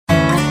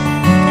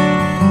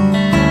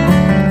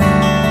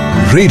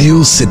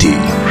Radio city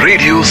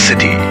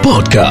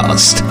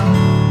podcast.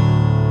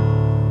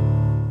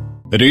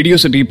 Radio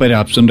city पर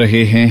आप सुन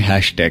रहे हैं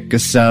हैशटैग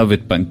किस्सा विद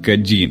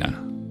पंकज जीना।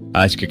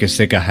 आज के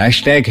किस्से का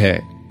हैशटैग है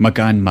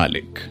मकान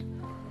मालिक।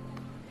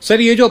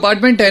 सर, ये जो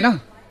अपार्टमेंट है ना,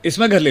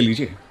 इसमें घर ले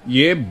लीजिए,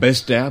 ये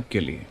बेस्ट है आपके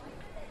लिए।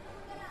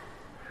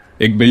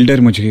 एक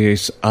बिल्डर मुझे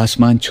इस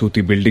आसमान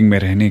छूती बिल्डिंग में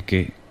रहने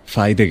के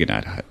फायदे गिना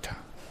रहा था।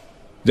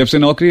 जब से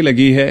नौकरी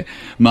लगी है,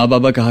 माँ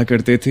बाबा कहा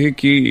करते थे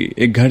कि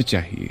एक घर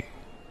चाहिए।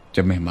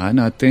 जब मेहमान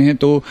आते हैं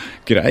तो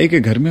किराए के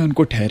घर में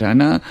उनको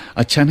ठहराना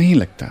अच्छा नहीं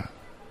लगता।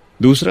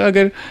 दूसरा,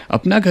 अगर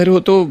अपना घर हो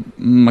तो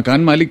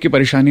मकान मालिक की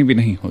परेशानी भी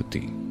नहीं होती।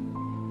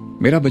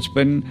 मेरा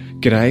बचपन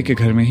किराए के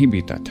घर में ही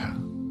बीता था।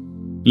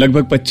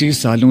 लगभग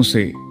 25 सालों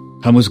से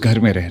हम उस घर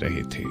में रह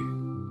रहे थे।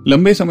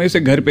 लंबे समय से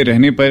घर पे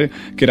रहने पर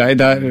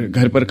किराएदार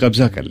घर पर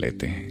कब्जा कर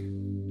लेते हैं।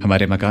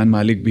 हमारे मकान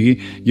मालिक भी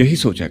यही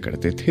सोचा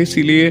करते थे,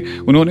 इसीलिए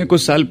उन्होंने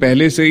कुछ साल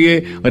पहले से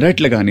ये रट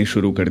लगानी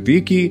शुरू कर दी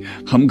कि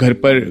हम घर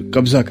पर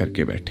कब्जा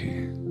करके बैठे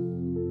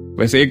हैं।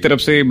 वैसे एक तरफ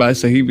से बात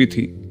सही भी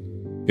थी।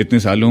 इतने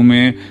सालों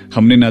में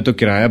हमने ना तो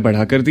किराया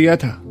बढ़ा कर दिया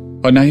था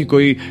और ना ही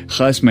कोई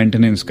खास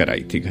मेंटेनेंस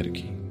कराई थी घर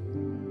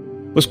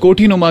की। उस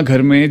कोठीनुमा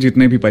घर में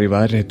जितने भी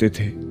परिवार रहते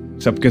थे,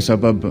 सबके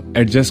सब अब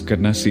एडजस्ट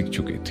करना सीख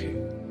चुके थे।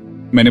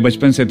 मैंने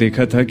बचपन से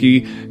देखा था कि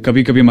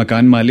कभी कभी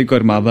मकान मालिक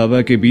और माँ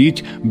बाबा के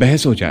बीच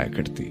बहस हो जाया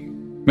करती।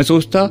 मैं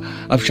सोचता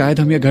अब शायद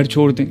हम यह घर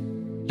छोड़ दें,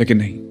 लेकिन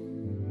नहीं,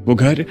 वो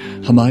घर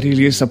हमारे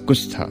लिए सब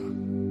कुछ था।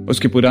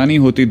 उसकी पुरानी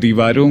होती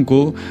दीवारों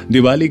को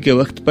दिवाली के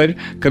वक्त पर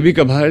कभी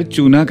कभार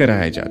चूना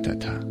कराया जाता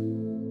था।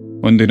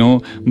 उन दिनों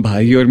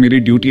भाई और मेरी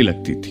ड्यूटी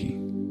लगती थी।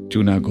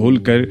 चूना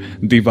घोलकर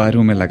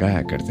दीवारों में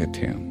लगाया करते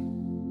थे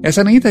हम।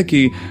 ऐसा नहीं था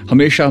कि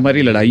हमेशा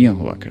हमारी लड़ाइयां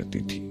हुआ करती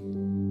थी।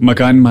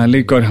 मकान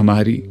मालिक और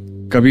हमारी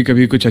कभी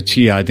कभी कुछ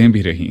अच्छी यादें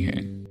भी रही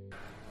हैं।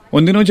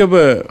 उन दिनों जब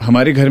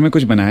हमारे घर में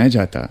कुछ बनाया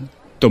जाता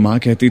तो माँ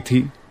कहती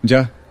थी,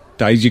 जा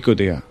ताई जी को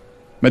दे आ।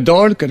 मैं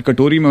दौड़ कर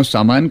कटोरी में उस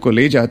सामान को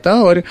ले जाता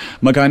और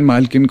मकान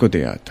मालकिन को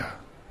दे आता।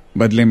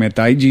 बदले में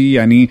ताई जी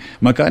यानी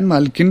मकान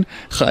मालकिन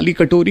खाली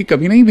कटोरी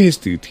कभी नहीं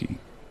भेजती थी।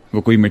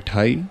 वो कोई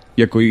मिठाई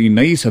या कोई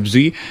नई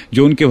सब्जी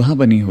जो उनके वहां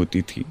बनी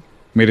होती थी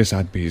मेरे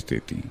साथ भेज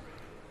देती।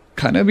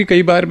 खाना भी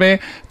कई बार मैं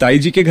ताई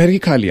जी के घर ही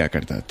खा लिया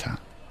करता था।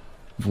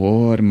 वो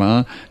और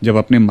माँ जब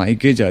अपने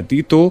मायके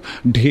जाती तो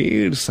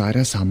ढेर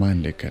सारा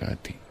सामान लेकर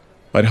आती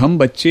और हम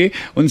बच्चे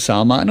उन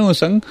सामानों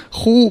संग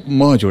खूब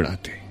मौज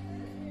उड़ाते।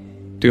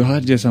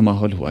 त्योहार जैसा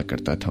माहौल हुआ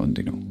करता था उन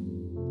दिनों।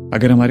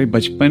 अगर हमारे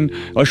बचपन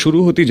और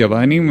शुरू होती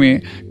जवानी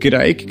में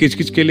किराए की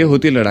किचकिच के लिए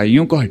होती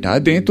लड़ाइयों को हटा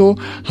दें तो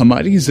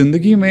हमारी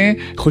जिंदगी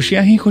में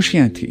खुशियां ही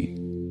खुशियां थी।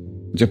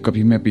 जब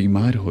कभी मैं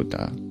बीमार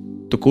होता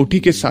तो कोठी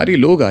के सारे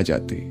लोग आ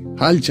जाते,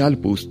 हाल चाल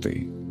पूछते।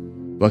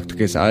 वक्त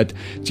के साथ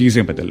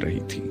चीजें बदल रही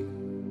थी।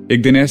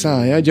 एक दिन ऐसा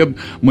आया जब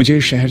मुझे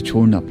शहर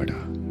छोड़ना पड़ा।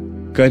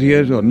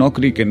 करियर और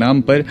नौकरी के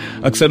नाम पर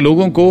अक्सर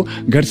लोगों को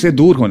घर से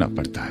दूर होना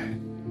पड़ता है।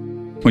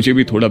 मुझे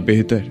भी थोड़ा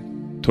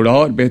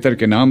और बेहतर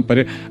के नाम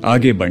पर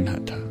आगे बढ़ना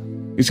था।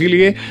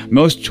 इसीलिए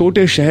मैं उस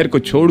छोटे शहर को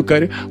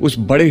छोड़कर उस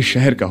बड़े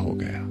शहर का हो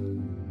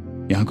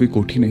गया। यहां कोई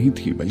कोठी नहीं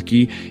थी,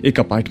 बल्कि एक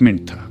अपार्टमेंट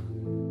था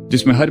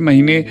जिसमें हर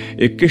महीने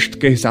एक किश्त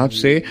के हिसाब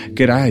से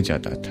किराया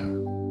जाता था।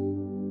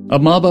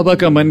 अब माँ बाबा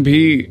का मन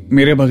भी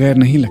मेरे बगैर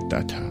नहीं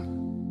लगता था।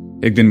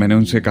 एक दिन मैंने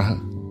उनसे कहा,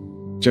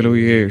 चलो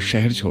ये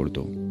शहर छोड़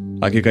दो,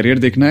 आगे करियर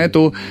देखना है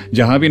तो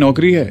जहां भी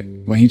नौकरी है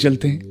वहीं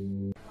चलते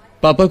हैं।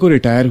 पापा को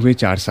रिटायर हुए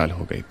 4 साल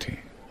हो गए थे।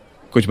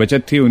 कुछ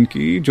बचत थी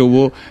उनकी जो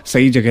वो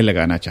सही जगह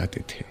लगाना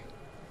चाहते थे।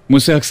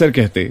 मुझसे अक्सर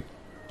कहते,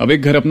 अब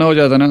एक घर अपना हो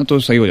जाता ना तो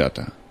सही हो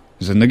जाता।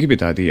 जिंदगी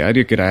बिता दी यार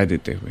ये किराया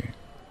देते हुए।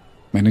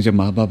 मैंने जब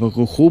माँ बाबा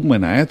को खूब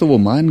मनाया तो वो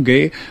मान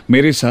गए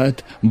मेरे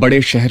साथ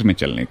बड़े शहर में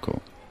चलने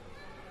को।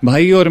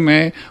 भाई और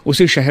मैं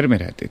उसी शहर में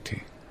रहते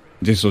थे।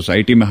 जिस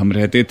सोसाइटी में हम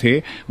रहते थे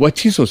वो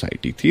अच्छी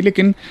सोसाइटी थी,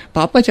 लेकिन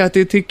पापा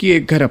चाहते थे कि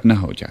एक घर अपना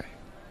हो जाए।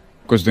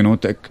 कुछ दिनों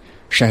तक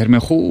शहर में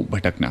खूब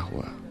भटकना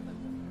हुआ।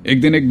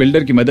 एक दिन एक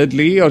बिल्डर की मदद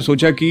ली और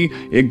सोचा कि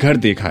एक घर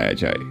दिखाया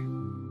जाए।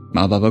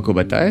 माँ बाबा को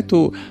बताया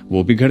तो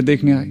वो भी घर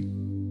देखने आए।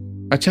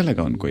 अच्छा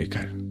लगा उनको एक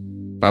घर।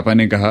 पापा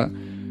ने कहा,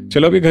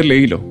 चलो अभी घर ले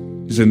ही लो,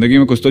 जिंदगी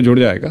में कुछ तो जुड़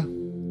जाएगा।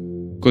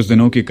 कुछ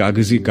दिनों की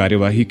कागजी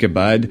कार्यवाही के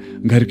बाद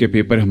घर के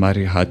पेपर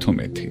हमारे हाथों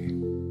में थे।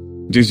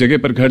 जिस जगह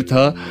पर घर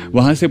था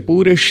वहां से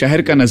पूरे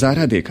शहर का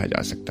नजारा देखा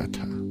जा सकता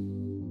था।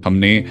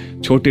 हमने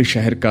छोटे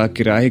शहर का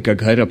किराए का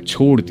घर अब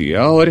छोड़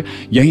दिया और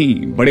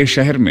यहीं बड़े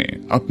शहर में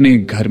अपने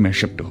घर में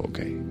शिफ्ट हो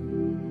गए।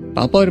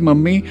 पापा और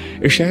मम्मी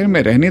इस शहर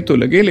में रहने तो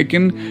लगे,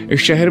 लेकिन इस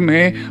शहर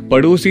में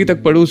पड़ोसी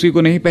तक पड़ोसी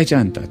को नहीं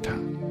पहचानता था।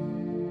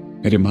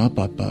 मेरे माँ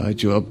पापा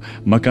जो अब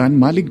मकान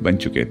मालिक बन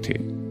चुके थे,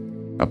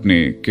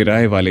 अपने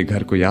किराए वाले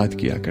घर को याद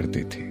किया करते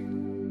थे।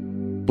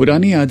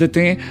 पुरानी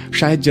आदतें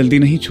शायद जल्दी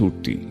नहीं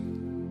छूटती।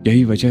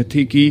 यही वजह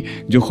थी कि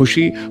जो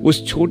खुशी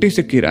उस छोटे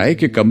से किराए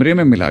के कमरे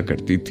में मिला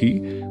करती थी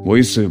वो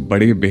इस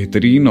बड़े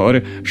बेहतरीन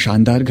और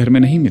शानदार घर में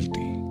नहीं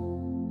मिलती।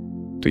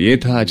 तो ये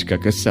था आज का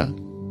किस्सा।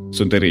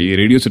 सुनते रहिए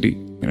रेडियो सिटी।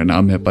 मेरा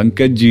नाम है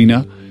पंकज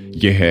जीना।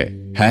 यह है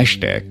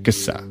हैशटैग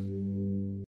किस्सा।